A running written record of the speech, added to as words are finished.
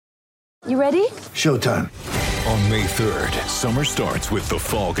You ready? Showtime. On May 3rd, summer starts with The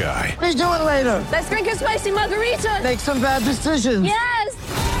Fall Guy. Let's do it later. Let's drink a spicy margarita. Make some bad decisions.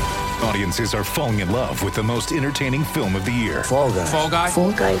 Yes! Audiences are falling in love with the most entertaining film of the year. Fall Guy. Fall Guy?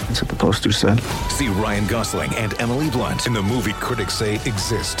 Fall Guy. That's what the poster said. See Ryan Gosling and Emily Blunt in the movie critics say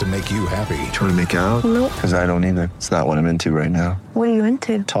exists to make you happy. Trying to make it out? Nope. Because I don't either. It's not what I'm into right now. What are you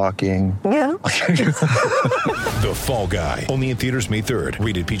into? Talking. Yeah. The Fall Guy. Only in theaters May 3rd.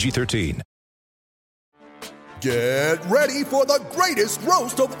 Rated PG-13. Get ready for the greatest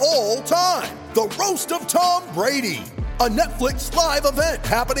roast of all time. The Roast of Tom Brady. A Netflix live event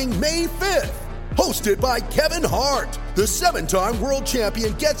happening May 5th. Hosted by Kevin Hart. The 7-time world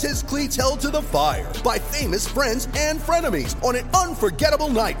champion gets his cleats held to the fire by famous friends and frenemies on an unforgettable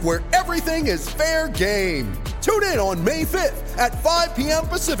night where everything is fair game. Tune in on May 5th at 5 p.m.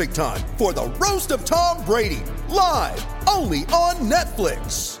 Pacific time for the Roast of Tom Brady. Live only on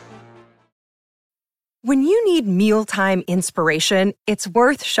Netflix. When you need mealtime inspiration, it's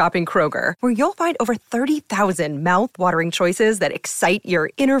worth shopping Kroger, where you'll find over 30,000 mouth-watering choices that excite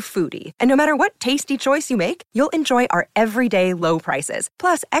your inner foodie. And no matter what tasty choice you make, you'll enjoy our everyday low prices,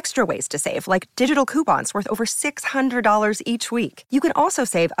 plus extra ways to save, like digital coupons worth over $600 each week. You can also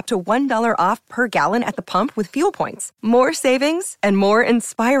save up to $1 off per gallon at the pump with fuel points. More savings and more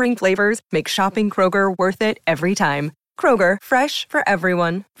inspiring flavors make shopping Kroger worth it every time. Kroger, fresh for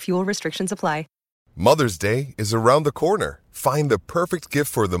everyone. Fuel restrictions apply. Mother's Day is around the corner. Find the perfect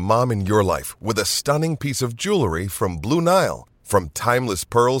gift for the mom in your life with a stunning piece of jewelry from Blue Nile. From timeless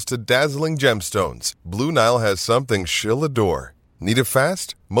pearls to dazzling gemstones, Blue Nile has something she'll adore. Need it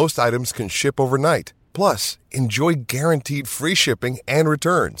fast? Most items can ship overnight. Plus, enjoy guaranteed free shipping and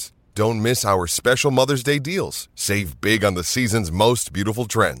returns. Don't miss our special Mother's Day deals. Save big on the season's most beautiful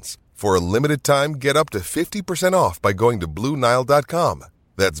trends. For a limited time, get up to 50% off by going to BlueNile.com.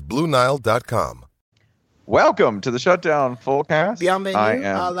 That's BlueNile.com. Welcome to the Shutdown Fullcast. Bienvenue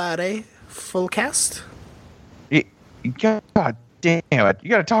à la Fullcast. God damn it! You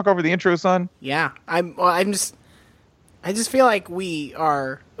got to talk over the intro, son. Yeah, I just feel like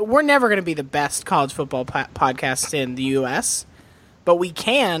we're never going to be the best college football podcast in the U.S., but we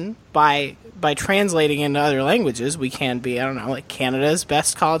can by translating into other languages. We can be, I don't know, like Canada's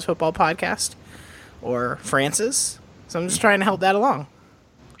best college football podcast or France's. So I'm just trying to help that along.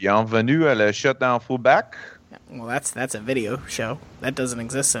 Bienvenue à la Shutdown Fullback. Well, that's a video show. That doesn't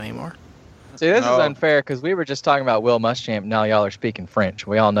exist anymore. See, this is unfair because we were just talking about Will Muschamp. Now y'all are speaking French.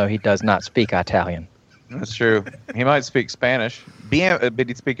 We all know he does not speak Italian. That's true. He might speak Spanish. But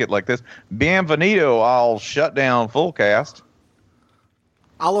he'd speak it like this. Bienvenido al Shutdown Fullcast.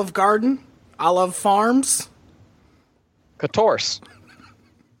 Olive Garden. Olive Farms. Catorce.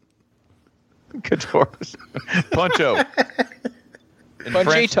 Poncho.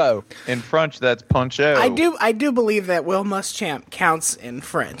 Ponchito. In French, that's poncho. I do believe that Will Muschamp counts in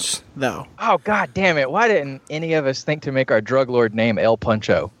French, though. Oh, God damn it. Why didn't any of us think to make our drug lord name El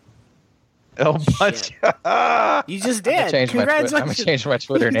Puncho? El Puncho. You just did. Congratulations. I'm going to change my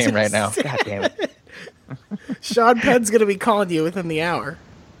Twitter name right now. God damn it. Sean Penn's going to be calling you within the hour.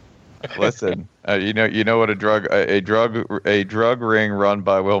 Listen, you know what a drug ring run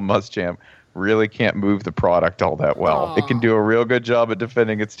by Will Muschamp really can't move the product all that well. Aww. It can do a real good job at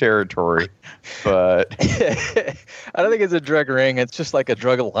defending its territory, but I don't think it's a drug ring. It's just like a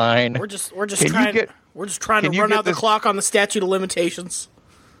drug line. We're just trying to run out the clock on the statute of limitations.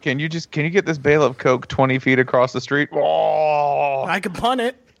 Can you get this bale of Coke 20 feet across the street? Oh, I can punt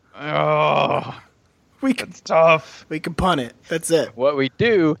it. Oh, it's tough. We can punt it. That's it. What we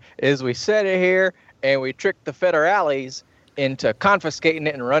do is we set it here and we trick the federales into confiscating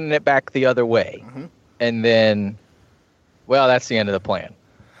it and running it back the other way. Mm-hmm. And then, well, that's the end of the plan.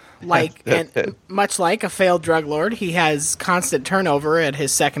 Much like a failed drug lord, he has constant turnover at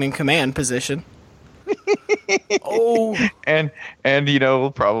his second in command position. And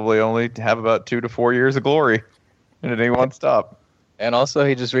we'll probably only have about 2 to 4 years of glory at any one stop. And also,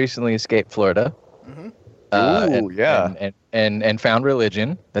 he just recently escaped Florida. Mm-hmm. And found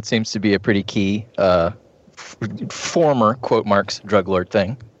religion. That seems to be a pretty key former, quote marks, drug lord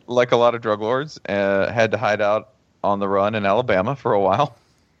thing. Like a lot of drug lords, had to hide out on the run in Alabama for a while.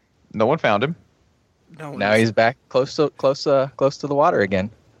 No one found him. Now he's back close to the water again.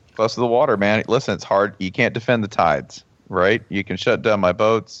 Close to the water, man. Listen, it's hard. You can't defend the tides, right? You can shut down my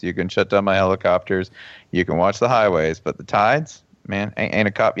boats. You can shut down my helicopters. You can watch the highways. But the tides, man, ain't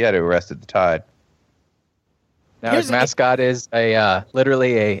a cop yet who arrested the tide. Now his mascot is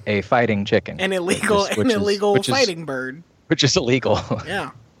literally a fighting chicken. An illegal fighting bird. Which is illegal.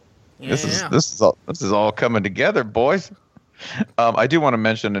 Yeah. This is all coming together, boys. I do want to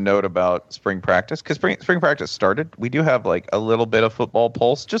mention a note about spring practice because spring practice started. We do have like a little bit of football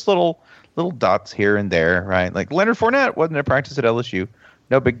pulse, just little dots here and there, right? Like Leonard Fournette wasn't at practice at LSU.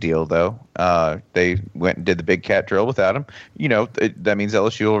 No big deal, though. They went and did the big cat drill without him. That means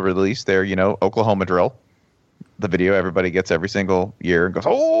LSU will release their, Oklahoma drill. The video everybody gets every single year and goes,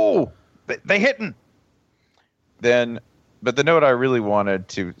 oh, they hitting. But the note I really wanted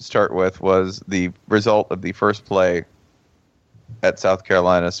to start with was the result of the first play at South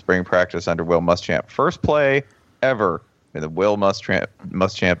Carolina spring practice under Will Muschamp. First play ever in the Will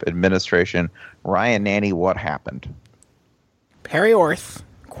Muschamp administration. Ryan Nanny, what happened? Perry Orth,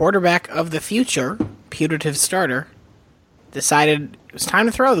 quarterback of the future, putative starter, decided it was time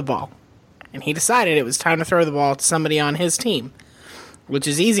to throw the ball. And he decided it was time to throw the ball to somebody on his team, which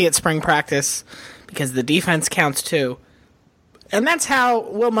is easy at spring practice because the defense counts too. And that's how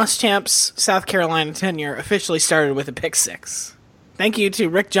Will Muschamp's South Carolina tenure officially started with a pick six. Thank you to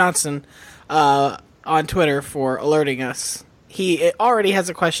Rick Johnson on Twitter for alerting us. He already has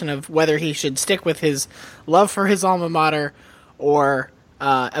a question of whether he should stick with his love for his alma mater or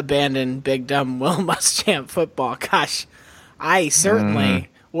abandon big dumb Will Muschamp football. Gosh, I certainly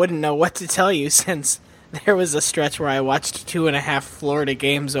wouldn't know what to tell you since there was a stretch where I watched 2.5 Florida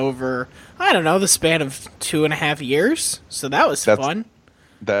games over, I don't know, the span of 2.5 years. So that was fun.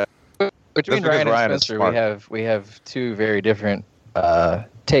 Between Ryan and Spencer, we have two very different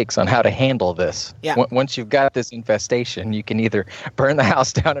takes on how to handle this. Yeah. Once you've got this infestation, you can either burn the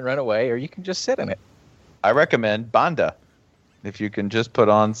house down and run away, or you can just sit in it. I recommend Banda. If you can just put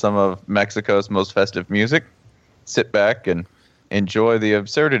on some of Mexico's most festive music, sit back and enjoy the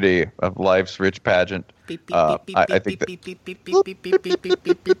absurdity of life's rich pageant. I think that...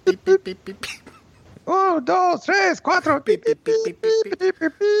 Uno, dos, tres, cuatro.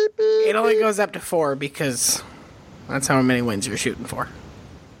 It only goes up to 4 because that's how many wins you're shooting for.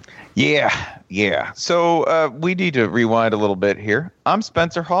 Yeah. So we need to rewind a little bit here. I'm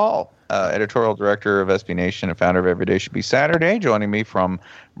Spencer Hall, editorial director of SB Nation and founder of Every Day Should Be Saturday, joining me from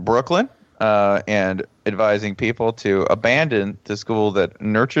Brooklyn and advising people to abandon the school that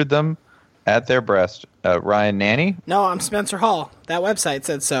nurtured them at their breast. Ryan Nanny? No, I'm Spencer Hall. That website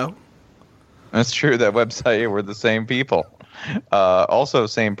said so. That's true. That website, we're the same people. Also,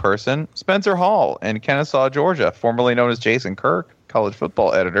 same person, Spencer Hall in Kennesaw, Georgia, formerly known as Jason Kirk, college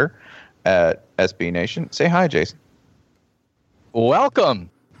football editor at SB Nation. Say hi, Jason. Welcome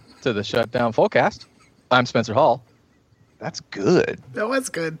to the Shutdown Fullcast. I'm Spencer Hall. That's good. That was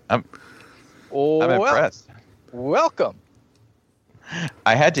good. I'm impressed. Welcome.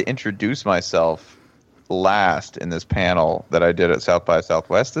 I had to introduce myself last in this panel that I did at South by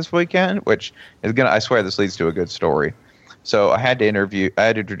Southwest this weekend, which is I swear this leads to a good story. So I had to introduce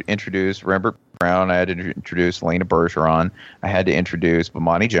Rembert Brown, I had to introduce Lena Bergeron, I had to introduce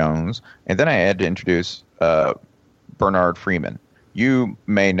Bomani Jones, and then I had to introduce Bernard Freeman. You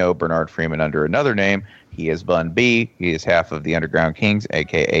may know Bernard Freeman under another name. He is Bun B. He is half of the Underground Kings,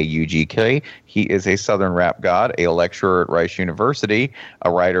 a.k.a. UGK. He is a Southern rap god, a lecturer at Rice University,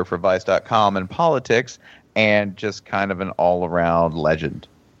 a writer for Vice.com and politics, and just kind of an all-around legend,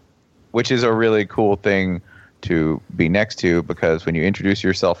 which is a really cool thing to be next to, because when you introduce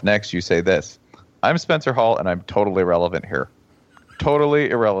yourself next, you say this: I'm Spencer Hall, and I'm totally irrelevant here. Totally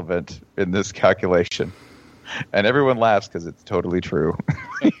irrelevant in this calculation. And everyone laughs because it's totally true.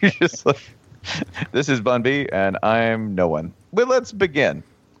 You're just like, this is Bun B, and I'm no one. Well, let's begin.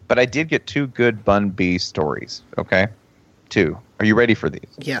 But I did get 2 good Bun B stories, okay? 2. Are you ready for these?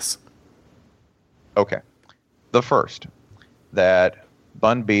 Yes. Okay. The first, that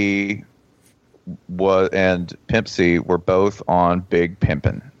Bun B and Pimp C were both on Big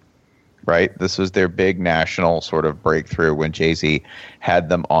Pimpin', right? This was their big national sort of breakthrough when Jay-Z had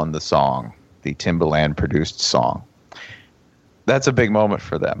them on the song, the Timbaland-produced song. That's a big moment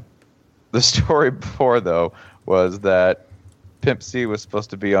for them. The story before, though, was that Pimp C was supposed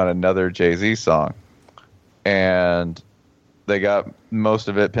to be on another Jay-Z song, and they got most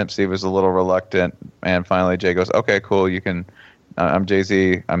of it. Pimp C was a little reluctant, and finally Jay goes, okay, cool, you can... I'm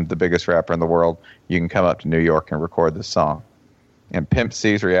Jay-Z. I'm the biggest rapper in the world. You can come up to New York and record this song. And Pimp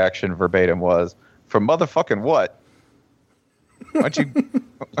C's reaction verbatim was, for motherfucking what? Why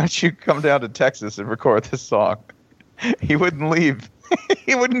don't you come down to Texas and record this song? He wouldn't leave.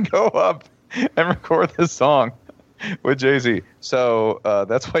 He wouldn't go up and record this song with Jay-Z. So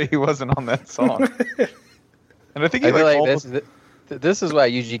that's why he wasn't on that song. And I think I feel like this is why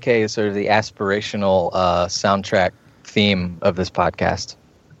UGK is sort of the aspirational soundtrack theme of this podcast.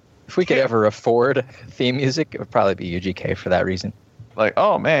 If we could ever afford theme music, it would probably be UGK for that reason. Like,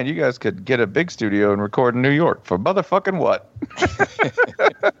 oh man, you guys could get a big studio and record in New York for motherfucking what?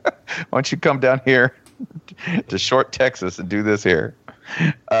 Why don't you come down here to Short, Texas and do this here?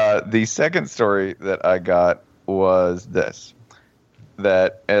 The second story that I got was this.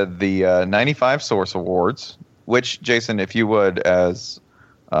 That at the 95 Source Awards, which, Jason, if you would, as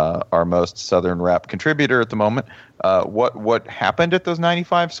our most Southern rap contributor at the moment, what happened at those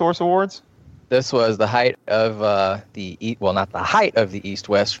 95 Source Awards? This was the height of not the height of the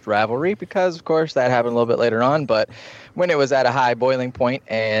East-West rivalry, because, of course, that happened a little bit later on, but when it was at a high boiling point,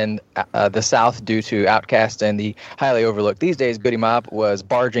 and the South, due to Outkast and the highly overlooked these days Goody Mob, was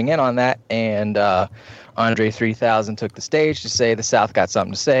barging in on that, and Andre 3000 took the stage to say the South got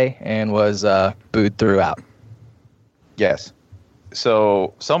something to say, and was booed throughout. Yes.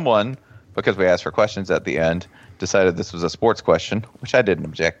 So someone, because we asked for questions at the end, decided this was a sports question, which I didn't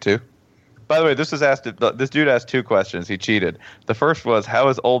object to. By the way, this dude asked two questions. He cheated. The first was, how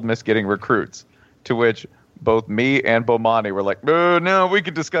is Ole Miss getting recruits? To which both me and Bomani were like, oh, no, we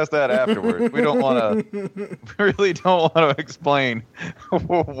can discuss that afterwards. We really don't want to explain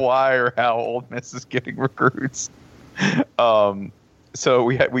why or how Ole Miss is getting recruits. So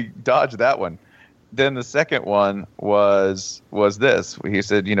we dodged that one. Then the second one was this. He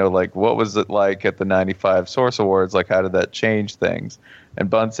said, what was it like at the 95 Source Awards? Like, how did that change things? And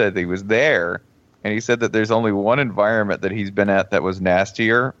Bun said he was there, and he said that there's only one environment that he's been at that was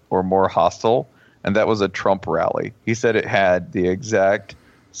nastier or more hostile, and that was a Trump rally. He said it had the exact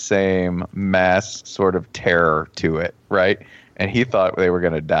same mass sort of terror to it, right? And he thought they were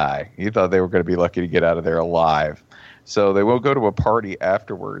going to die. He thought they were going to be lucky to get out of there alive. So they will go to a party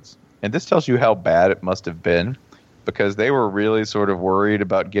afterwards. And this tells you how bad it must have been, because they were really sort of worried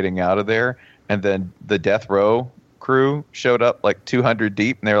about getting out of there. And then the death row crew showed up like 200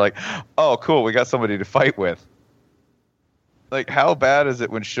 deep, and they were like, oh, cool, we got somebody to fight with. Like, how bad is it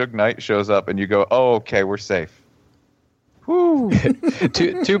when Suge Knight shows up and you go, oh, okay, we're safe? Woo.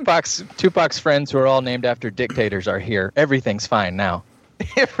 Tupac's friends, who are all named after dictators, are here. Everything's fine now.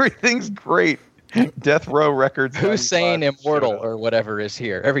 Everything's great. Death Row Records. Hussein Immortal or whatever is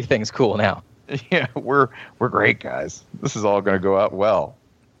here. Everything's cool now. Yeah, we're great, guys. This is all going to go out well.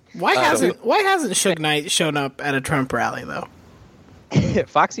 Why hasn't Suge Knight shown up at a Trump rally though?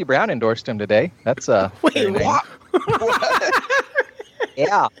 Foxy Brown endorsed him today. That's wait, what?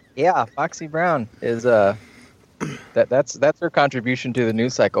 Yeah. Foxy Brown is that's her contribution to the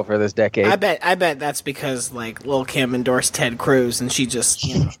news cycle for this decade. I bet that's because like Lil' Kim endorsed Ted Cruz, and she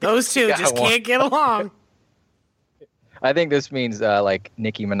just those two just can't get along. I think this means like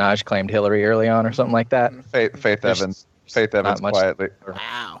Nicki Minaj claimed Hillary early on or something like that. Faith Evans quietly.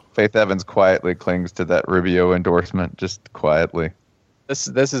 Wow. Faith Evans quietly clings to that Rubio endorsement, just quietly. This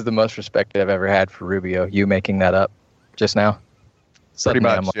is the most respect I've ever had for Rubio. You making that up just now. Pretty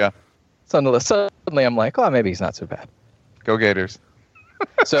much, yeah. Suddenly I'm like, oh, maybe he's not so bad. Go Gators.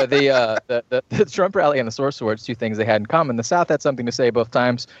 So the Trump rally and the Source Awards, two things they had in common. The South had something to say both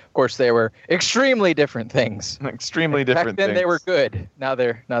times. Of course, they were extremely different things. Extremely different things. Back then they were good. Now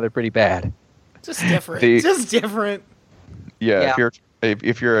they're pretty bad. Just different. Yeah.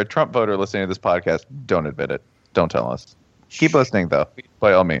 If you're a Trump voter listening to this podcast, don't admit it. Don't tell us. Keep listening though,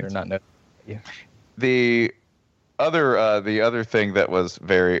 by all means. The other thing that was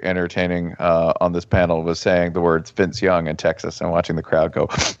very entertaining on this panel was saying the words Vince Young in Texas and watching the crowd go,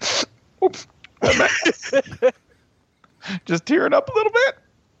 oops, just tearing up a little bit.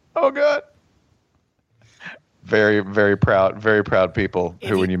 Oh God. Very, very proud people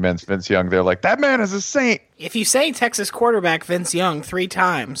who, when you mention Vince Young, they're like, that man is a saint. If you say Texas quarterback Vince Young 3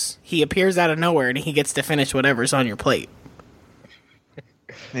 times, he appears out of nowhere and he gets to finish whatever's on your plate.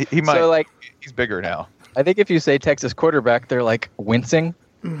 He might. So, like, he's bigger now. I think if you say Texas quarterback, they're like wincing.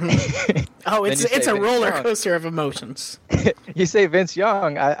 Mm-hmm. Oh, it's a roller coaster of emotions. You say Vince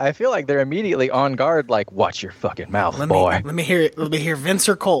Young, I feel like they're immediately on guard, like, watch your fucking mouth, boy. Let me hear Vince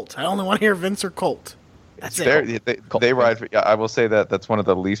or Colt. I only want to hear Vince or Colt. That's it. They ride for, I will say that's one of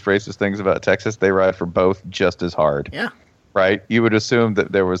the least racist things about Texas. They ride for both just as hard. Yeah. Right? You would assume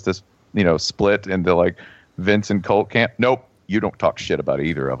that there was this, split in the like Vince and Colt camp. Nope. You don't talk shit about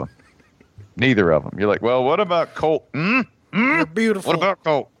either of them. Neither of them. You're like, well, what about Colt? They're beautiful. What about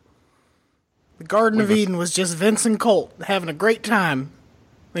Colt? The Garden of Eden was just Vince and Colt having a great time.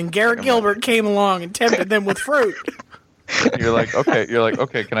 Then Garrett Gilbert came along and tempted them with fruit. You're like,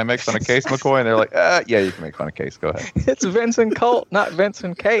 okay, can I make fun of Case McCoy? And they're like, yeah, you can make fun of Case. Go ahead. It's Vincent Colt, not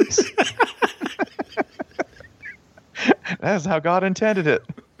Vincent Case. That's how God intended it.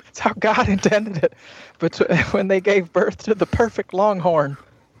 That's how God intended it. But when they gave birth to the perfect Longhorn.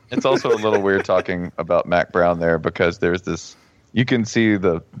 It's also a little weird talking about Mac Brown there because there's this You can see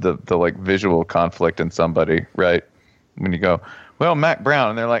the like visual conflict in somebody, right? When you go, well, Mac Brown,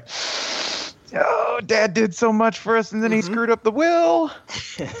 and they're like, oh, Dad did so much for us, and then he screwed up the will.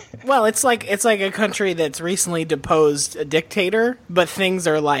 Well, it's like a country that's recently deposed a dictator, but things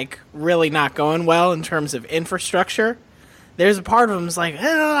are like really not going well in terms of infrastructure. There's a part of them that's like,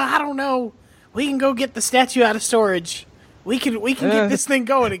 I don't know. We can go get the statue out of storage. We can get this thing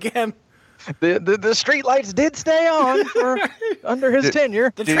going again. The street lights did stay on for under his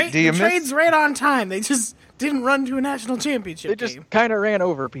tenure. The trade's right on time. They just didn't run to a national championship They just kind of ran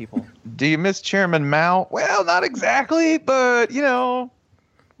over people. Do you miss Chairman Mao? Well, not exactly, but, you know,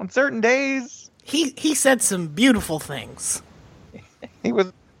 on certain days. He said some beautiful things. He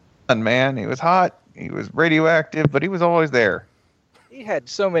was fun, man. He was hot. He was radioactive, but he was always there. He had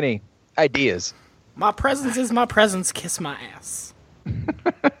so many ideas. My presence is my presence. Kiss my ass.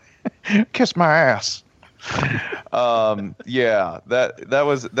 Kiss my ass. Yeah,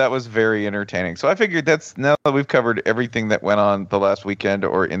 that was very entertaining. So I figured now that we've covered everything that went on the last weekend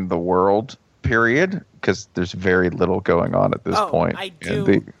or in the world, period, because there's very little going on at this point. I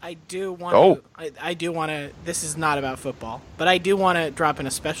do want to. This is not about football, but I do want to drop in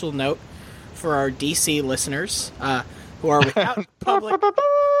a special note for our DC listeners who are without public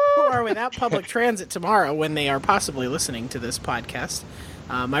transit tomorrow when they are possibly listening to this podcast.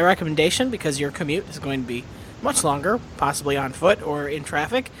 My recommendation, because your commute is going to be much longer, possibly on foot or in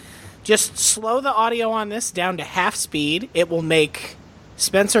traffic, just slow the audio on this down to half speed. It will make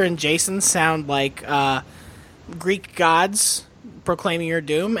Spencer and Jason sound like Greek gods proclaiming your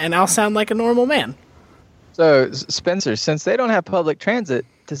doom, and I'll sound like a normal man. So, Spencer, since they don't have public transit,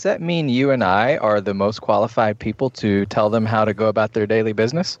 does that mean you and I are the most qualified people to tell them how to go about their daily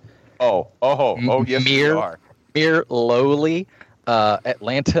business? Oh, yes, we are. Mere lowly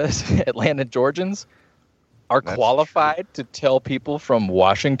Atlanta Georgians are qualified to tell people from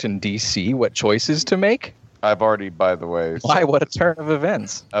Washington, D.C. what choices to make? I've already, by the way... Why? What a turn of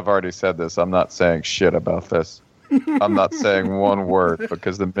events. I've already said this. I'm not saying shit about this. I'm not saying one word,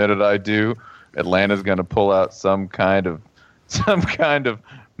 because the minute I do, Atlanta's going to pull out some kind of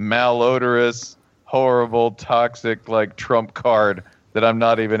malodorous, horrible, toxic, like, Trump card that I'm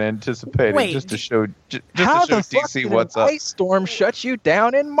not even anticipating, just to show DC what's up. Ice storm shut you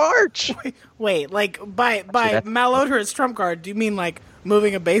down in March. Wait, like by malodorous Trump card, do you mean like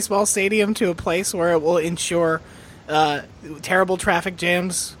moving a baseball stadium to a place where it will ensure terrible traffic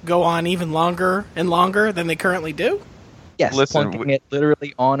jams go on even longer and longer than they currently do? Yes, pointing it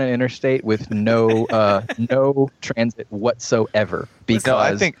literally on an interstate with no transit whatsoever, because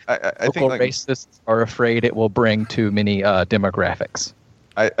I think local racists are afraid it will bring too many demographics.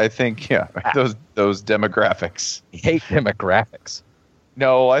 I think those demographics. I hate demographics.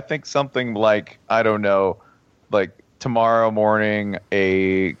 No, I think something like, I don't know, like tomorrow morning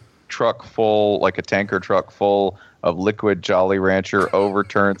a truck full, like a tanker truck full of liquid Jolly Rancher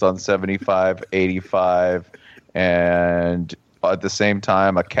overturns on 75, 85. And at the same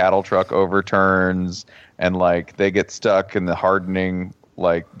time, a cattle truck overturns, and like they get stuck in the hardening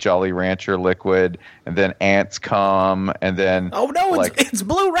like Jolly Rancher liquid, and then ants come, and then it's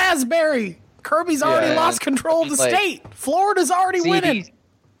blue raspberry. Kirby's already lost control of the state. Florida's already winning.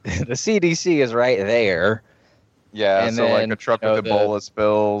 The CDC is right there. Yeah, and so then, like a truck with Ebola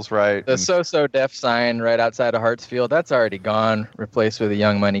spills, right? The so-so deaf sign right outside of Hartsfield, that's already gone, replaced with a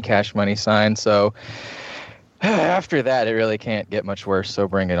Young Money, Cash Money sign. So after that, it really can't get much worse, so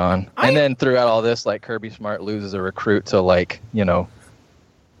bring it on. And then throughout all this, like, Kirby Smart loses a recruit to, like, you know,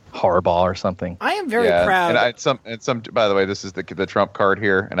 Harbaugh or something. I am very proud. And some. By the way, this is the Trump card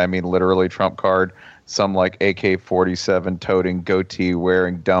here, and I mean literally Trump card. Some like AK-47 toting, goatee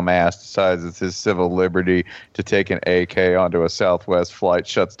wearing dumbass decides it's his civil liberty to take an AK onto a Southwest flight,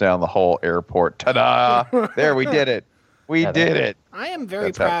 shuts down the whole airport. Ta-da! There, we did it. We did it. I am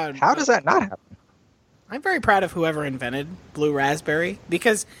very proud. How does that not happen? I'm very proud of whoever invented Blue Raspberry,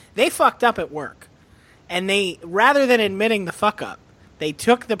 because they fucked up at work. And they, rather than admitting the fuck up, they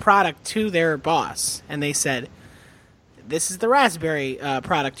took the product to their boss and they said, "This is the raspberry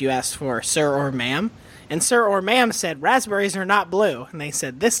product you asked for, sir or ma'am." And sir or ma'am said, "Raspberries are not blue." And they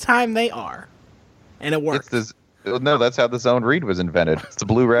said, "This time they are." And it worked. No, that's how the zone read was invented. It's the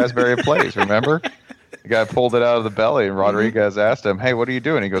blue raspberry plays, remember? The guy pulled it out of the belly, and Rodriguez asked him, "Hey, what are you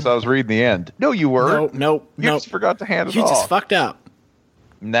doing?" He goes, "I was reading the end." No, you weren't. Nope. You just forgot to hand it off. You just fucked up.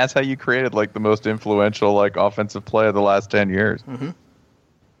 And that's how you created like the most influential like offensive play of the last 10 years. Mm-hmm.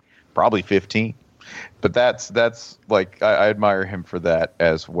 Probably 15. But that's like I admire him for that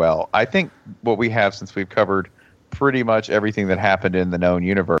as well. I think what we have, since we've covered pretty much everything that happened in the known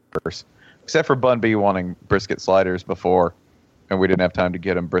universe, except for Bun B wanting brisket sliders before and we didn't have time to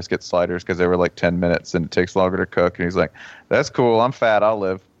get him brisket sliders because they were like 10 minutes and it takes longer to cook. And he's like, "That's cool. I'm fat. I'll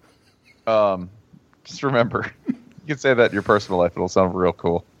live." Just remember, you can say that in your personal life. It'll sound real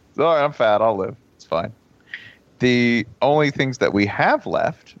cool. All right, I'm fat. I'll live. It's fine. The only things that we have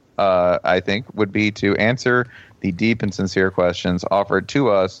left, I think, would be to answer the deep and sincere questions offered to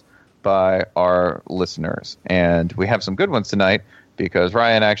us by our listeners. And we have some good ones tonight because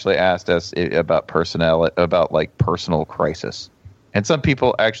Ryan actually asked us about personal crisis. And some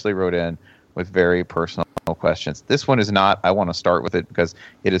people actually wrote in with very personal questions. This one is not. I want to start with it because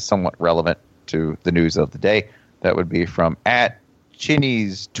it is somewhat relevant to the news of the day. That would be from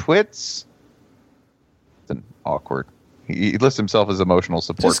 @Chinny's Twits. It's an awkward. He lists himself as emotional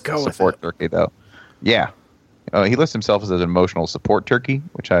support turkey, though. Yeah. He lists himself as an emotional support turkey,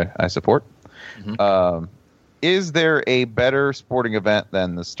 which I support. Mm-hmm. Is there a better sporting event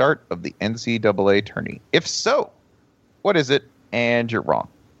than the start of the NCAA tourney? If so, what is it? And you're wrong.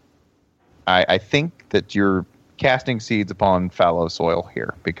 I think that you're casting seeds upon fallow soil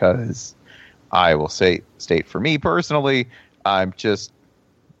here because I will state for me personally, I'm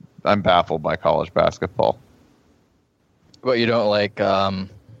baffled by college basketball. What, you don't like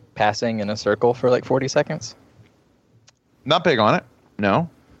passing in a circle for like 40 seconds? Not big on it, no.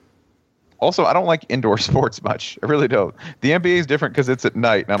 Also, I don't like indoor sports much. I really don't. The NBA is different because it's at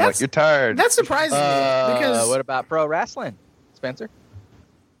night, and I'm like, you're tired. That surprises me. Because what about pro wrestling, Spencer?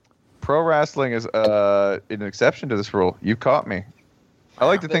 Pro wrestling is an exception to this rule. You caught me. I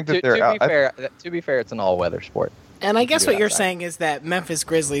like to think that they're out. To be fair, it's an all-weather sport. And I guess what you're saying is that Memphis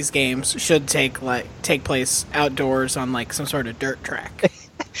Grizzlies games should take place outdoors on like some sort of dirt track.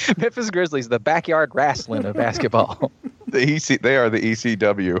 Memphis Grizzlies, the backyard wrestling of basketball. They are the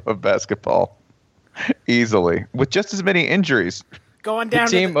ECW of basketball, easily, with just as many injuries. Go on down.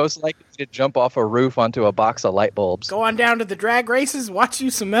 The team most likely to jump off a roof onto a box of light bulbs. Go on down to the drag races. Watch you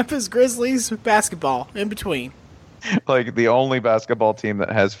some Memphis Grizzlies basketball in between. Like the only basketball team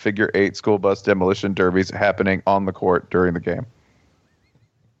that has figure 8 school bus demolition derbies happening on the court during the game.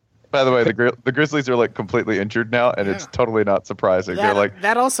 By the way, the Grizzlies are like completely injured now, and it's totally not surprising. They're like,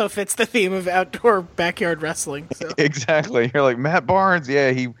 that also fits the theme of outdoor backyard wrestling. So. Exactly. You're like, Matt Barnes,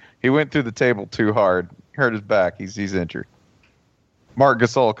 yeah, he went through the table too hard, hurt his back. He's injured. Marc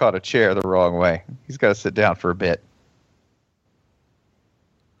Gasol caught a chair the wrong way. He's got to sit down for a bit.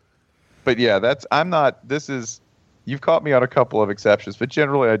 But yeah, you've caught me on a couple of exceptions, but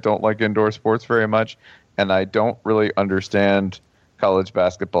generally I don't like indoor sports very much, and I don't really understand college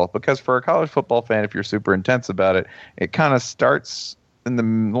basketball because for a college football fan, if you're super intense about it, it kind of starts in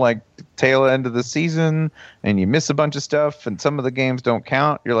the tail end of the season and you miss a bunch of stuff and some of the games don't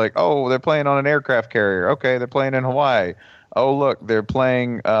count. You're like, oh, they're playing on an aircraft carrier. Okay, they're playing in Hawaii. Oh, look, they're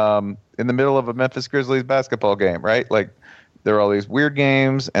playing in the middle of a Memphis Grizzlies basketball game, right? Like, there are all these weird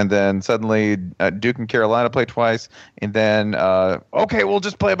games, and then suddenly Duke and Carolina play twice, and then, okay, we'll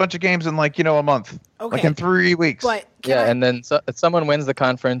just play a bunch of games in, a month. Okay. Like in 3 weeks. But and then someone wins the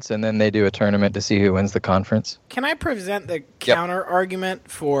conference, and then they do a tournament to see who wins the conference. Can I present the counter argument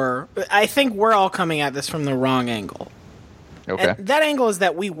for... I think we're all coming at this from the wrong angle. Okay. And that angle is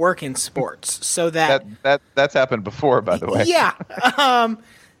that we work in sports, so that's happened before, by the way. Yeah.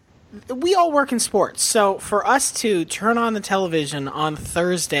 We all work in sports, so for us to turn on the television on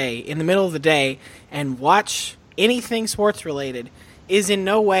Thursday in the middle of the day and watch anything sports-related is in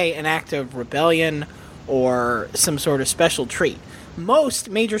no way an act of rebellion or some sort of special treat. Most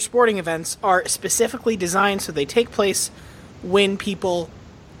major sporting events are specifically designed so they take place when people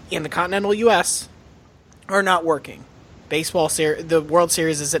in the continental U.S. are not working. The World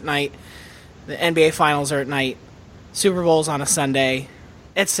Series is at night, the NBA Finals are at night, Super Bowl's on a Sunday,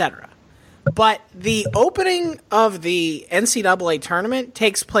 etc. But the opening of the NCAA tournament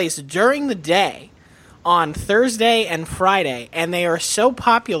takes place during the day on Thursday and Friday, and they are so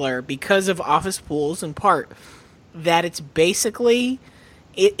popular because of office pools in part that it's basically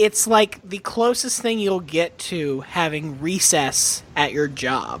it's like the closest thing you'll get to having recess at your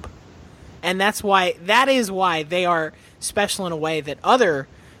job. And that is why they are special in a way that other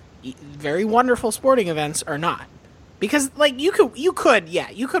very wonderful sporting events are not. Because you could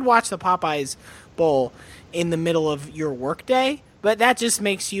watch the Popeyes Bowl in the middle of your workday, but that just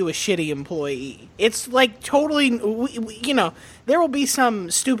makes you a shitty employee. It's like totally, there will be some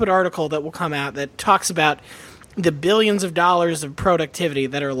stupid article that will come out that talks about the billions of dollars of productivity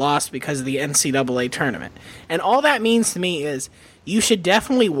that are lost because of the NCAA tournament. And all that means to me is you should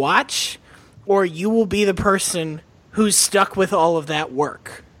definitely watch, or you will be the person who's stuck with all of that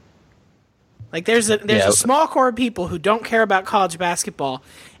work. Like, there's a small core of people who don't care about college basketball,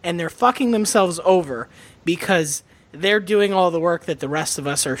 and they're fucking themselves over because they're doing all the work that the rest of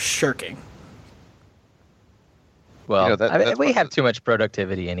us are shirking. Well, we have too much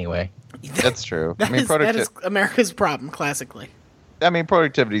productivity anyway. That's true. That is America's problem, classically. I mean,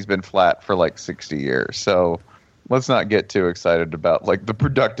 productivity's been flat for like 60 years, so let's not get too excited about like the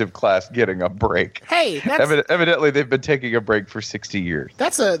productive class getting a break. Hey, evidently they've been taking a break for 60 years.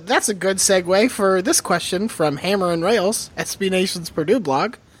 That's a good segue for this question from Hammer and Rails, SB Nation's Purdue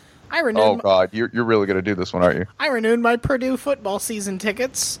blog. Oh God, you're really going to do this one, aren't you? I renewed my Purdue football season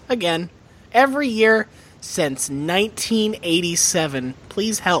tickets again every year since 1987.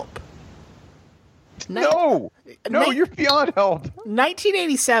 Please help. No, you're beyond help.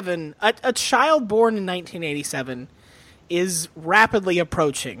 1987, a child born in 1987 is rapidly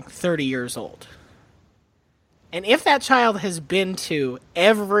approaching 30 years old. And if that child has been to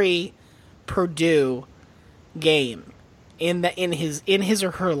every Purdue game in his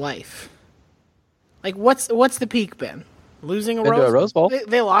or her life, like what's the peak been? Losing a Rose Bowl?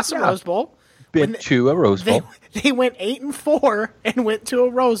 They lost a Rose Bowl. Been to a Rose Bowl. They went 8-4 and went to a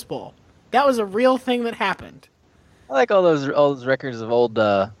Rose Bowl. That was a real thing that happened. I like all those records of old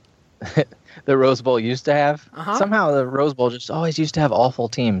the Rose Bowl used to have. Uh-huh. Somehow the Rose Bowl just always used to have awful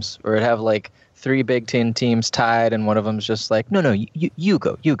teams, or it'd have like 3 Big Ten teams tied, and one of them's just like, no, you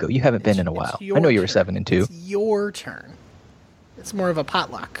go. You haven't been in a while. I know you were 7-2. It's your turn. It's more of a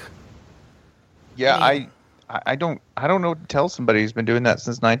potluck. Yeah, I don't know what to tell somebody who's been doing that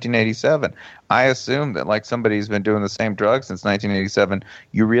since 1987. I assume that like somebody's been doing the same drug since 1987.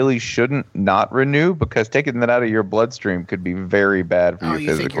 You really shouldn't not renew, because taking that out of your bloodstream could be very bad for you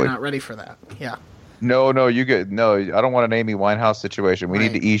physically. Think you're not ready for that? Yeah. No, I don't want an Amy Winehouse situation. We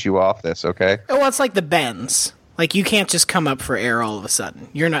need to ease you off this, okay? Well, it's like the bends. Like you can't just come up for air all of a sudden.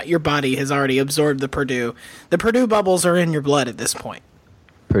 Your body has already absorbed the Purdue. The Purdue bubbles are in your blood at this point.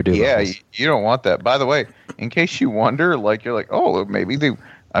 Purdue. Yeah, you don't want that. By the way, in case you wonder, like you're like, oh, maybe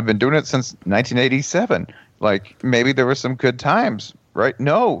I've been doing it since 1987. Like maybe there were some good times, right?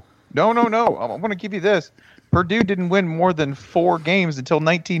 No. I want to give you this. Purdue didn't win more than 4 games until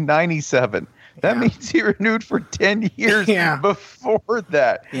 1997. That means he renewed for 10 years before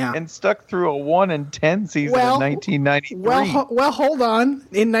that, and stuck through a 1-10 season in 1993. Well, hold on.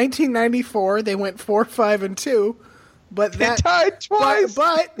 In 1994, they went 4-5-2. But they tied twice.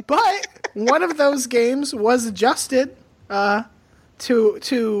 But one of those games was adjusted to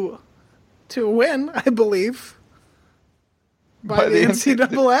win, I believe, by the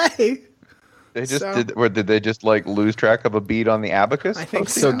NCAA. They just did they just like lose track of a beat on the abacus? I think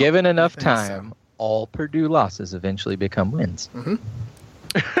so. Given enough time, all Purdue losses eventually become wins. Mm-hmm.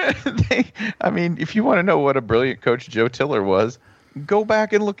 I mean, if you want to know what a brilliant coach Joe Tiller was, go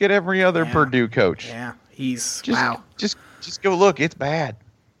back and look at every other Purdue coach. Yeah. Just go look. It's bad.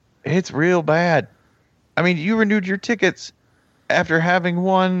 It's real bad. I mean, you renewed your tickets after having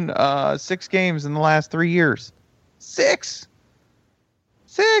won 6 games in the last 3 years. 6.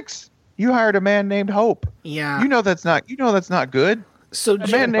 You hired a man named Hope. Yeah. You know that's not good. So a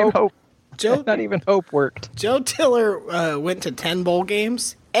man named Hope. Not even Hope worked. Joe Tiller went to 10 bowl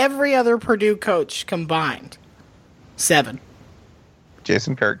games. Every other Purdue coach combined, 7.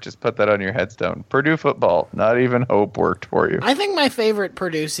 Jason Kirk, just put that on your headstone. Purdue football, not even Hope worked for you. I think my favorite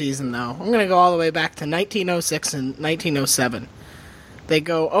Purdue season, though, I'm going to go all the way back to 1906 and 1907. They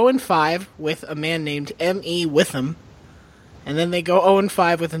go 0-5 with a man named M.E. Witham, and then they go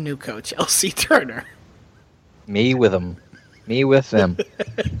 0-5 with a new coach, L.C. Turner. Me with them.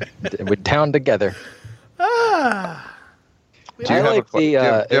 We're down together. Do you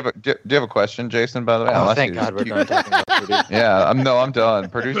have a question, Jason, by the way? Oh, thank God we're done talking about Purdue. Yeah, I'm done.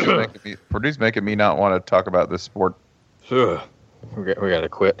 Purdue's making me not want to talk about this sport. We got to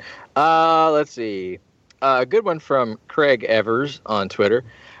quit. Let's see. A good one from Craig Evers on Twitter.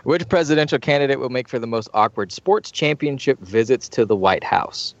 Which presidential candidate will make for the most awkward sports championship visits to the White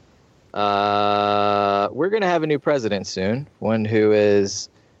House? We're going to have a new president soon, one who is...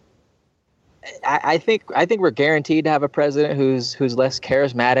 I think we're guaranteed to have a president who's less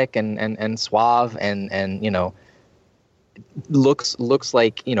charismatic and suave and looks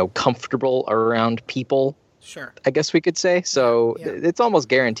like comfortable around people. Sure, I guess we could say so. Yeah. It's almost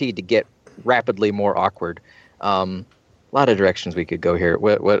guaranteed to get rapidly more awkward. A lot of directions we could go here.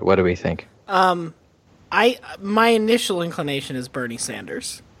 What do we think? My initial inclination is Bernie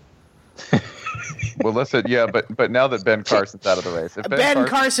Sanders. Well, listen, but now that Ben Carson's out of the race, Ben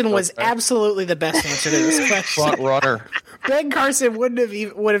Carson was absolutely the best answer to this question. Front runner. Ben Carson would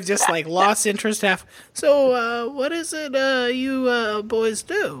have just like lost interest half. So, what is it you boys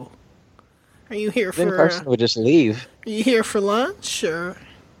do? Are you here for? Ben Carson would just leave. Are you here for lunch or?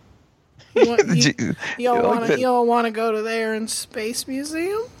 You don't want to go to the Air and Space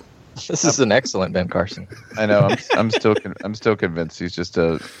Museum? This is an excellent Ben Carson. I know. I'm still convinced he's just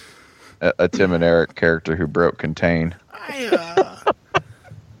a Tim and Eric character who broke Contain. I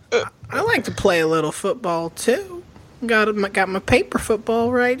like to play a little football too. Got my paper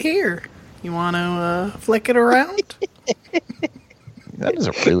football right here. You want to flick it around? That is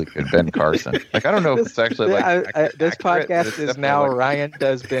a really good Ben Carson. Like, I don't know if it's actually like this podcast is now like, Ryan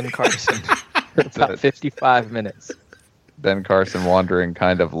does Ben Carson for about 55 minutes. Ben Carson wandering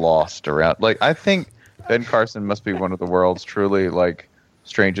kind of lost around. Like, I think Ben Carson must be one of the world's truly like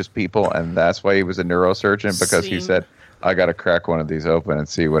strangest people, and that's why he was a neurosurgeon, because he said, I got to crack one of these open and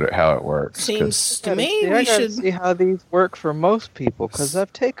see how it works. Seems to me we should see how these work for most people, because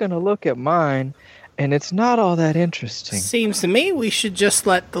I've taken a look at mine, and it's not all that interesting. Seems to me we should just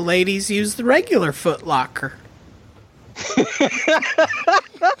let the ladies use the regular Foot Locker.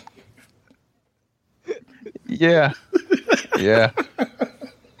 Yeah.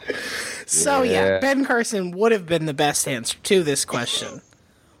 So yeah, Ben Carson would have been the best answer to this question.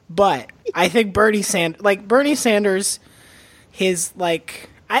 But I think Bernie Sanders, his like,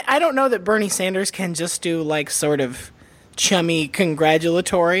 I don't know that Bernie Sanders can just do like sort of chummy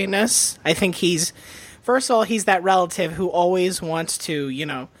congratulatoriness. I think first of all, he's that relative who always wants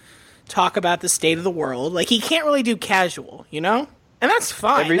to, talk about the state of the world. Like, he can't really do casual, And that's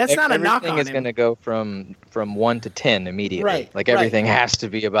fine. That's not a knock on him. Everything is going to go from 1 to 10 immediately. Right. Like, everything has to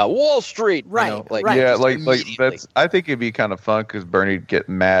be about Wall Street. Right. Right. Yeah, like that's. I think it'd be kind of fun because Bernie'd get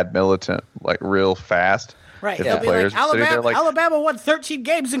mad militant like real fast. Right. If He'll the be players like, sitting there, Alabama won 13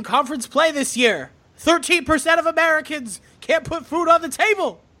 games in conference play this year. 13% of Americans can't put food on the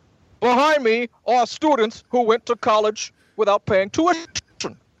table. Behind me are students who went to college without paying tuition.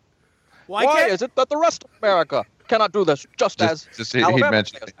 Why is it that the rest of America cannot do this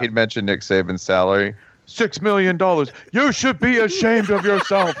he'd mention Nick Saban's salary. $6 million. You should be ashamed of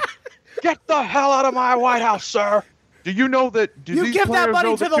yourself. Get the hell out of my White House, sir. Do you know that? You give that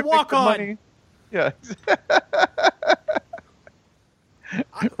money to the walk-on. Yeah.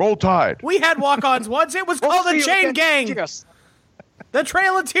 Roll Tide. We had walk-ons once. It was called the Chain Gang. Yes. The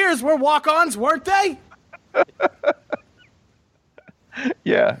Trail of Tears were walk-ons, weren't they?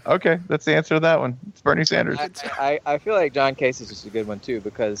 Yeah, okay. That's the answer to that one. It's Bernie Sanders. I feel like John Case is just a good one, too,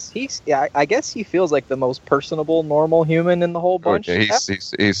 because I guess he feels like the most personable, normal human in the whole bunch. Okay,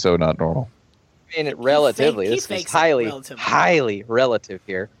 he's so not normal. I mean, relatively. This is highly relative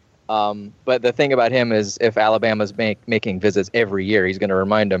here. But the thing about him is if Alabama's making visits every year, he's going to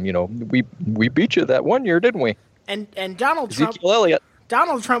remind them, we beat you that one year, didn't we? And Donald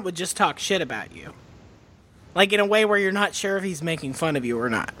Trump would just talk shit about you. Like, in a way where you're not sure if he's making fun of you or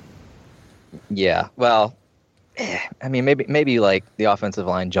not. Yeah, well, I mean, maybe like the offensive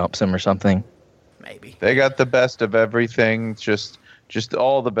line jumps him or something. Maybe. They got the best of everything, just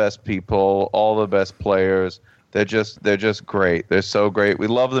all the best people, all the best players. They're just great. They're so great. We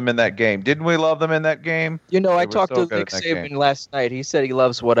love them in that game. Didn't we love them in that game? I talked to Nick Saban last night. He said he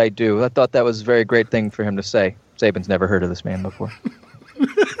loves what I do. I thought that was a very great thing for him to say. Saban's never heard of this man before.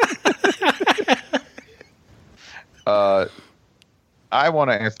 I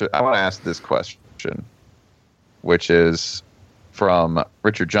want to ask this question, which is from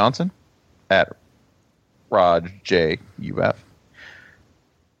Richard Johnson at Rod J UF.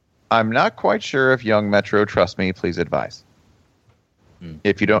 I'm not quite sure if young Metro trusts me. Please advise.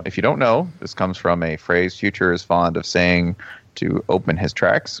 If you don't know, this comes from a phrase Future is fond of saying to open his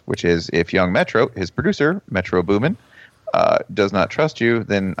tracks, which is, if young Metro, his producer, Metro Boomin, does not trust you,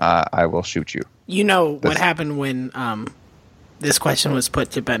 then I will shoot you. You know what happened when this question was put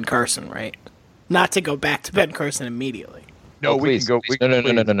to Ben Carson, right? Not to go back to Ben Carson immediately. No, we can go.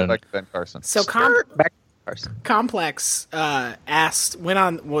 No. Back to Ben Carson. So Complex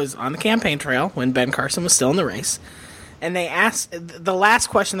was on the campaign trail when Ben Carson was still in the race, and they asked the last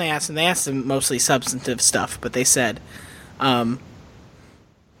question they asked, and they asked him mostly substantive stuff, but they said,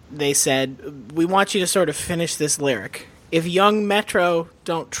 we want you to sort of finish this lyric. If young Metro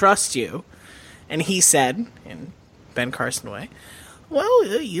don't trust you, and he said in Ben Carson way, well,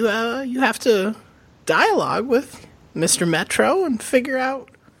 you have to dialogue with Mr. Metro and figure out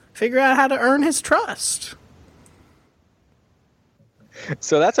how to earn his trust.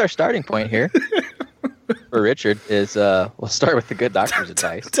 So that's our starting point here. For Richard is we'll start with the good doctor's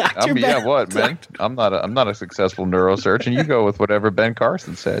advice. Man? I'm not a successful neurosurgeon. You go with whatever Ben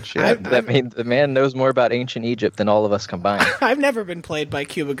Carson said. Shit. That means the man knows more about ancient Egypt than all of us combined. I've never been played by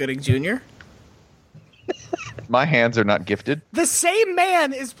Cuba Gooding Jr. My hands are not gifted. The same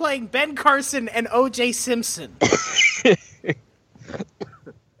man is playing Ben Carson and O.J. Simpson.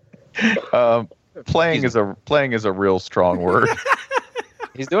 Playing is a real strong word.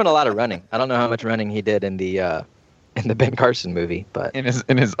 He's doing a lot of running. I don't know how much running he did in the Ben Carson movie, but in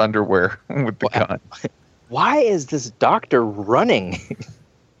his underwear with the gun. Why is this doctor running?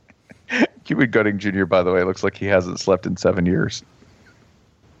 Cuba Gooding Jr., by the way, looks like he hasn't slept in 7 years.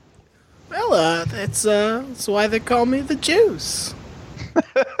 Well, that's why they call me the Juice.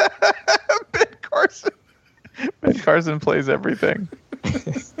 Ben Carson. Ben Carson plays everything.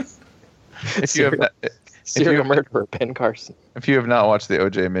 Serial murderer Ben Carson. If you have not watched the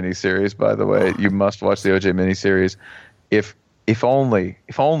OJ miniseries, by the way, you must watch the OJ miniseries. If only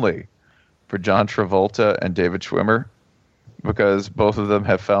for John Travolta and David Schwimmer, because both of them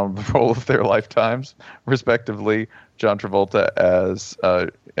have found the role of their lifetimes, respectively. John Travolta as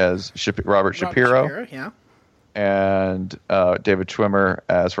Robert Shapiro, yeah, and David Schwimmer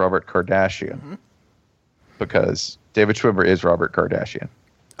as Robert Kardashian, because David Schwimmer is Robert Kardashian.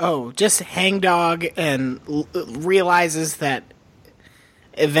 Oh, just hangdog and realizes that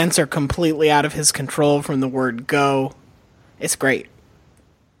events are completely out of his control from the word go. It's great.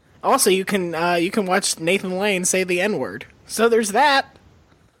 Also, you can watch Nathan Lane say the N-word. So there's that.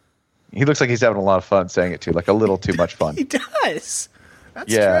 He looks like he's having a lot of fun saying it too, like a little too much fun. He does. That's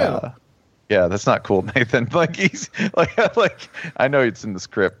true. Yeah, that's not cool, Nathan. Like he's like I know it's in the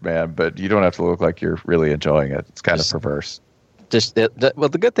script, man, but you don't have to look like you're really enjoying it. It's kind of perverse. Well,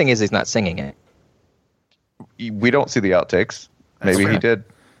 the good thing is he's not singing it. We don't see the outtakes. Maybe he did.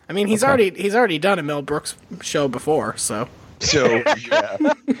 I mean, he's already done a Mel Brooks show before, so yeah.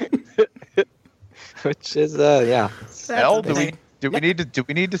 Which is yeah. L, do we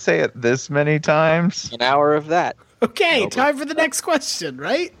need to say it this many times? An hour of that. Okay, time for the next question,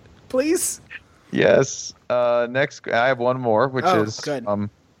 right? Please. Yes. Next, I have one more, which is good.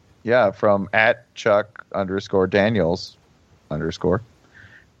 from @Chuck_Daniels_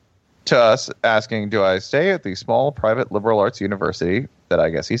 to us asking, do I stay at the small private liberal arts university that I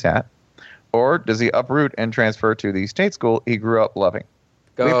guess he's at, or does he uproot and transfer to the state school he grew up loving?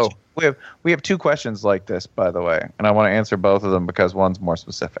 Go. We have two questions like this, by the way, and I want to answer both of them because one's more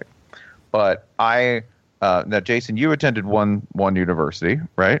specific. But now, Jason, you attended one university,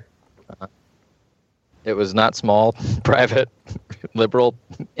 right? It was not small, private, liberal,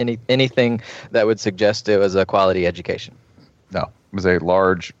 anything that would suggest it was a quality education. No, it was a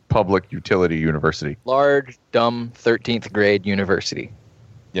large public utility university. Large, dumb, 13th grade university.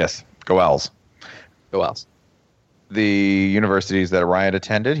 Yes, go Owls. Go Owls. The universities that Ryan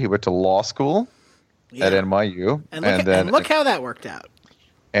attended, he went to law school at NYU. And look how that worked out.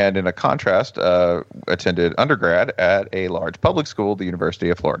 And in a contrast, attended undergrad at a large public school, the University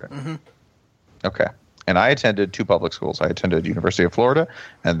of Florida. Mm-hmm. Okay. And I attended two public schools. I attended University of Florida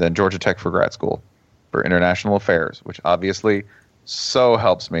and then Georgia Tech for grad school for international affairs, which obviously so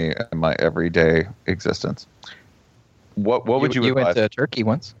helps me in my everyday existence. What would you advise? You went to Turkey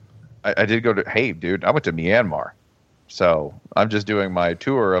once. I did go to, hey, dude, I went to Myanmar. So I'm just doing my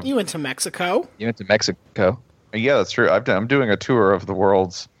tour of... You went to Mexico. You went to Mexico. Yeah, that's true. I'm doing a tour of the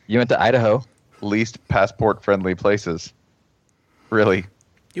world's... You went to Idaho. Least passport-friendly places. Really.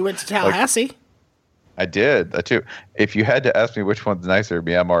 You went to Tallahassee. I did, too. If you had to ask me which one's nicer,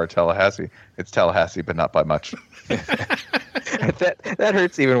 Myanmar or Tallahassee, it's Tallahassee, but not by much. That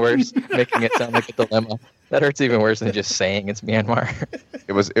hurts even worse, making it sound like a dilemma. That hurts even worse than just saying it's Myanmar.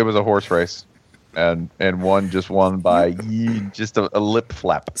 It was a horse race, and one just won by just a lip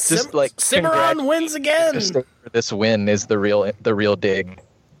flap. Just like Cimarron wins again. This win is the real dig.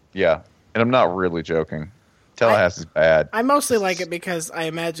 Yeah, and I'm not really joking. Tallahassee's bad. I mostly like it because I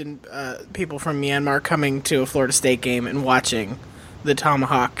imagine people from Myanmar coming to a Florida State game and watching the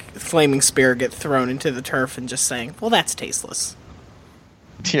tomahawk flaming spear get thrown into the turf and just saying, "Well, that's tasteless."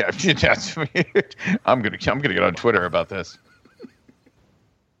 Yeah, that's weird. I'm gonna get on Twitter about this.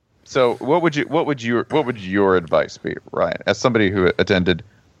 So, what would your advice be, Ryan, as somebody who attended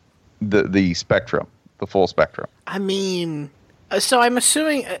the spectrum, the full spectrum? I mean, so I'm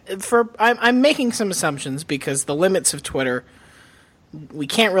assuming I'm making some assumptions because the limits of Twitter, we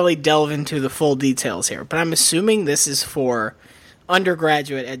can't really delve into the full details here, but I'm assuming this is for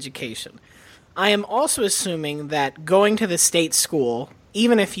undergraduate education. I am also assuming that going to the state school,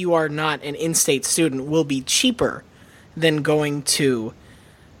 even if you are not an in-state student, will be cheaper than going to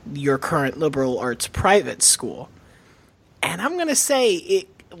your current liberal arts private school. And I'm going to say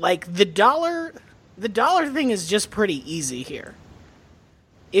the dollar thing is just pretty easy here.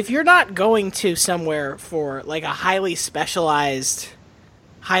 If you're not going to somewhere for like a highly specialized,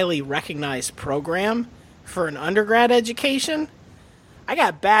 highly recognized program for an undergrad education, I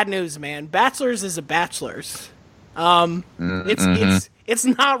got bad news, man. Bachelor's is a bachelor's. It's It's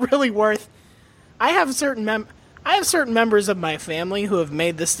not really worth. I have certain members of my family who have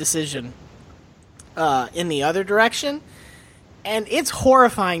made this decision in the other direction, and it's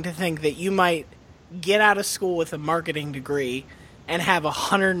horrifying to think that you might get out of school with a marketing degree and have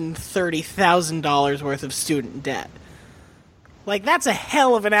 $130,000 worth of student debt. Like, that's a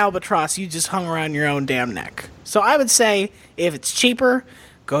hell of an albatross you just hung around your own damn neck. So I would say, if it's cheaper,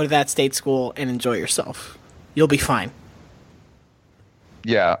 go to that state school and enjoy yourself. You'll be fine.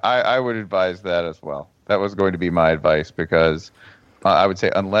 Yeah, I would advise that as well. That was going to be my advice, because I would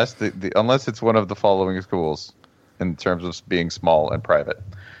say unless unless it's one of the following schools in terms of being small and private,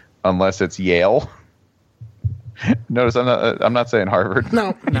 unless it's Yale. Notice I'm not saying Harvard.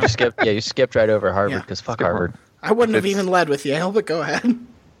 No. You skipped right over Harvard because fuck Harvard. I wouldn't have even led with Yale, but go ahead.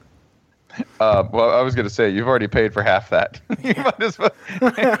 Well, I was going to say, you've already paid for half that. You might as well.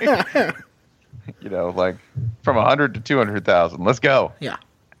 Like from 100 to 200,000. Let's go. Yeah.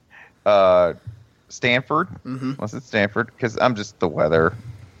 Stanford. Mm-hmm. Unless it's Stanford, because I'm just the weather.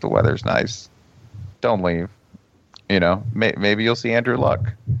 The weather's nice. Don't leave. Maybe you'll see Andrew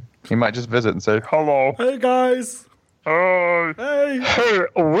Luck. He might just visit and say, hello. Hey, guys. Hey,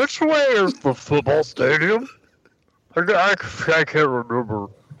 which way is the football stadium? I can't remember.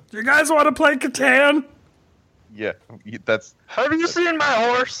 Do you guys want to play Catan? Yeah, that's... Have you seen my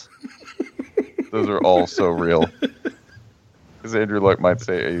horse? Those are all so real. Because Andrew Luck might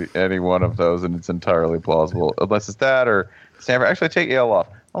say any one of those, and it's entirely plausible. Unless it's that or Stanford. Actually, take Yale off.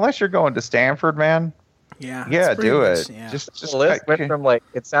 Unless you're going to Stanford, man. Yeah, do it. Yeah. Just the list went from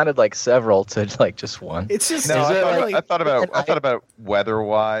it sounded like several to just one. It's just I thought about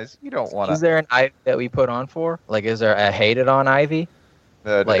weather-wise. You don't want to. Is there an Ivy that we put on for? Like, is there a hated on Ivy?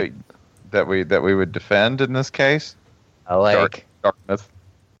 That we would defend in this case? Dartmouth.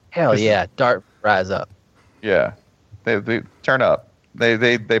 Hell yeah, Dart rise up. Yeah, they turn up.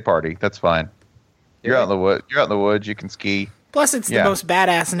 They party. That's fine. You're out in the wood. You're out in the woods. You can ski. Plus, it's the most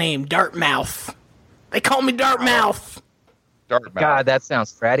badass name, Dartmouth. They call me Dartmouth. Dartmouth. God, that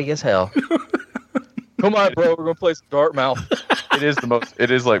sounds fratty as hell. Come on, bro. We're gonna play some Dartmouth.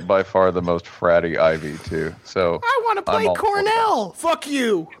 It is like by far the most fratty Ivy too. So I want to play Cornell. Fuck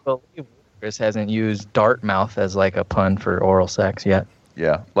you. I believe Chris hasn't used Dartmouth as like a pun for oral sex yet.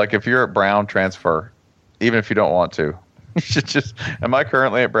 Yeah, like if you're at Brown, transfer, even if you don't want to. You should just. Am I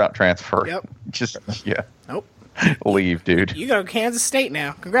currently at Brown? Transfer. Yep. Nope. Leave, dude. You go to Kansas State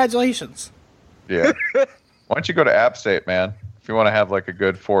now. Congratulations. Yeah. Why don't you go to App State, man? If you want to have like a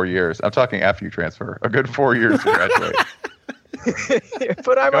good 4 years. I'm talking after you transfer. A good 4 years to graduate.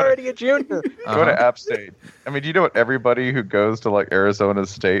 But I'm already a junior. Go to App State. I mean, do you know what everybody who goes to like Arizona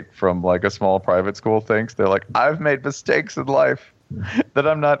State from like a small private school thinks? They're like, I've made mistakes in life that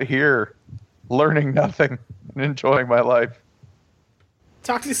I'm not here learning nothing and enjoying my life.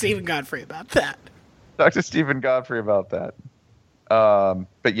 Talk to Stephen Godfrey about that. Talk to Stephen Godfrey about that.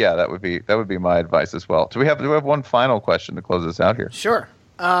 But yeah, that would be my advice as well. Do we have one final question to close this out here? Sure.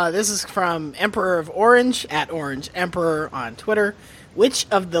 This is from Emperor of Orange at Orange Emperor on Twitter. Which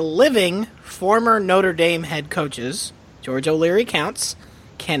of the living former Notre Dame head coaches, George O'Leary counts,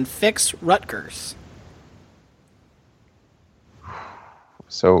 can fix Rutgers?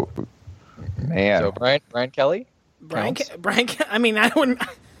 So, man. So Brian Kelly. Brian. I mean, I wouldn't.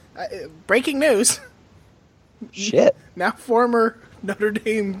 Breaking news. Shit. Now former Notre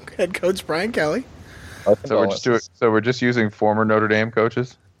Dame head coach Brian Kelly. So we're just using former Notre Dame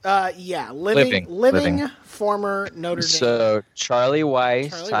coaches? Yeah, living former Notre Dame. So Charlie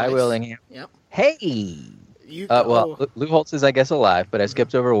Weiss, Ty Willingham. Yep. Hey. Lou Holtz is, I guess, alive, but I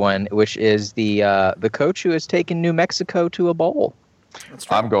skipped over one, which is the coach who has taken New Mexico to a bowl.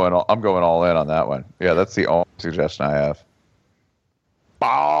 I'm going all in on that one. Yeah, that's the only suggestion I have.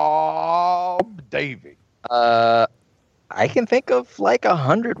 Bob Davie. I can think of like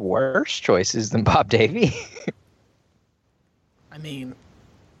 100 worse choices than Bob Davie. I mean,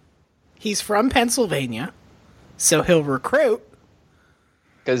 he's from Pennsylvania, so he'll recruit.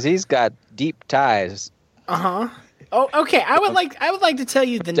 Because he's got deep ties. Oh, okay. I would like to tell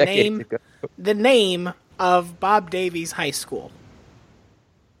you the name of Bob Davie's high school.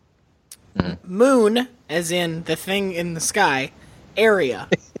 Moon, as in the thing in the sky, area.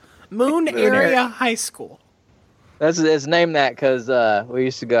 Moon Area High School. It's named that because we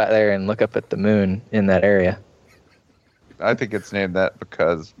used to go out there and look up at the moon in that area. I think it's named that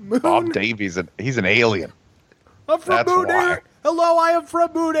because Bob Davie's he's an alien. I'm from Moon Area. Hello, I am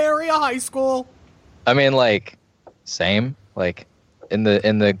from Moon Area High School. I mean, like, same. Like, in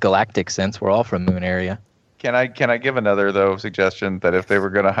the galactic sense, we're all from Moon Area. Can I give another though suggestion that if they were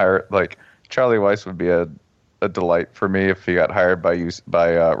going to hire, like, Charlie Weiss would be a a delight for me if he got hired by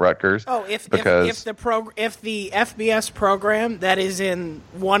Rutgers. Oh, if the FBS program that is in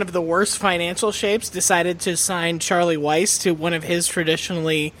one of the worst financial shapes decided to sign Charlie Weiss to one of his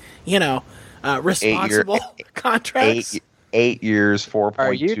traditionally, responsible contracts. 8 years,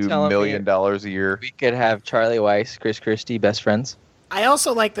 $4.2 million a year. We could have Charlie Weiss, Chris Christie, best friends. I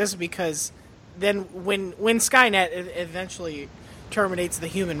also like this because then when Skynet eventually terminates the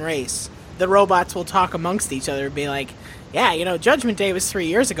human race, the robots will talk amongst each other and be like, yeah, Judgment Day was 3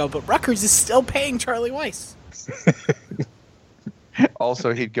 years ago, but Rutgers is still paying Charlie Weiss.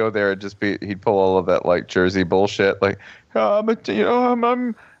 Also, he'd go there and he'd pull all of that like Jersey bullshit, like,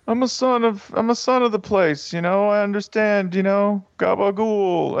 I'm a son of the place, I understand,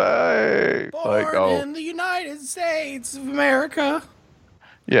 gabagool, hey. Born in the United States of America.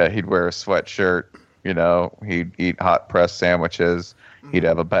 Yeah, he'd wear a sweatshirt, he'd eat hot pressed sandwiches, he'd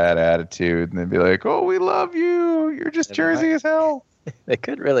have a bad attitude, and they'd be like, oh, we love you, you're just Jersey as hell. They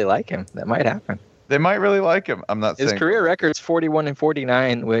could really like him. That might happen. They might really like him. I'm not saying. His career record's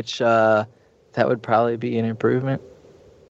 41-49, which that would probably be an improvement.